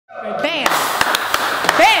Bam!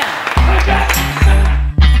 Bam!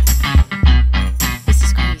 This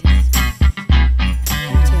is crazy.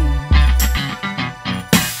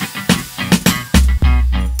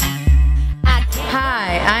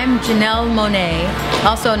 Hi, I'm Janelle Monáe,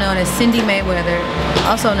 also known as Cindy Mayweather,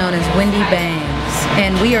 also known as Wendy Bangs.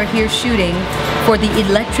 And we are here shooting for the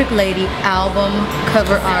Electric Lady album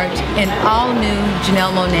cover art and all new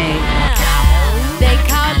Janelle Monáe. They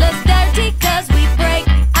call us dirty 'cause we break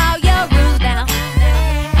all your rules now,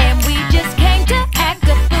 and we just came to act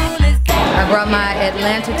a fool. I brought my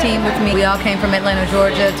Atlanta team with me. We all came from Atlanta,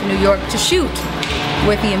 Georgia to New York to shoot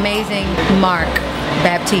with the amazing Mark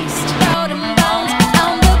Baptiste.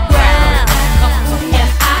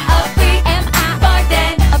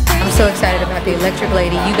 I'm so excited about the Electric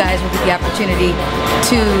Lady. You guys will get the opportunity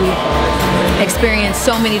to experience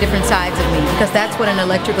so many different sides of me, because that's what an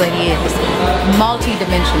Electric Lady is,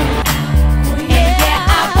 multi-dimensional.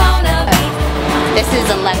 This is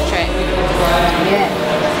electric. Yeah.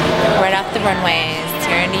 Right off the runways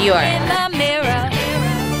here in New York. In the mirror,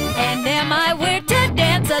 and am I weird to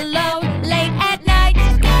dance alone late at night?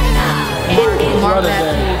 Mark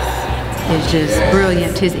Baptiste is just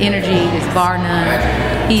brilliant. His energy is bar none.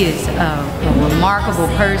 He is a remarkable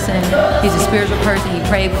person. He's a spiritual person. He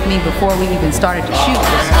prayed with me before we even started to shoot.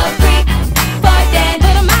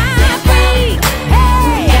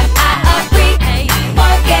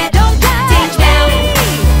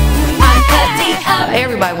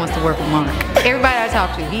 Everybody wants to work with Mark. Everybody I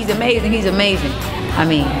talk to, he's amazing, he's amazing. I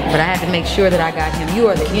mean, but I had to make sure that I got him. You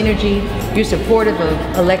are the energy, you're supportive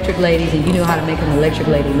of Electric Ladies, and you know how to make an Electric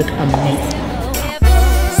Lady look amazing.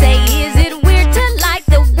 Say, is it weird to like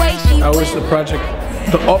the way she I wish the project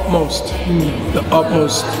the utmost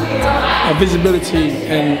visibility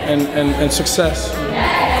and success,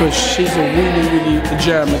 because she's a really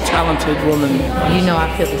gem, a talented woman. You know I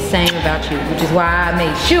feel the same about you, which is why I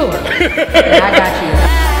made sure that I got you.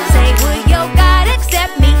 say, will your God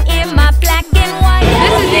accept me in my black and white?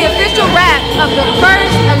 This is the official wrap of the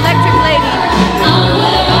first Electric Lady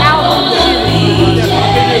album shoot.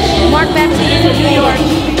 Mark Baptiste in New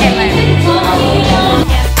York.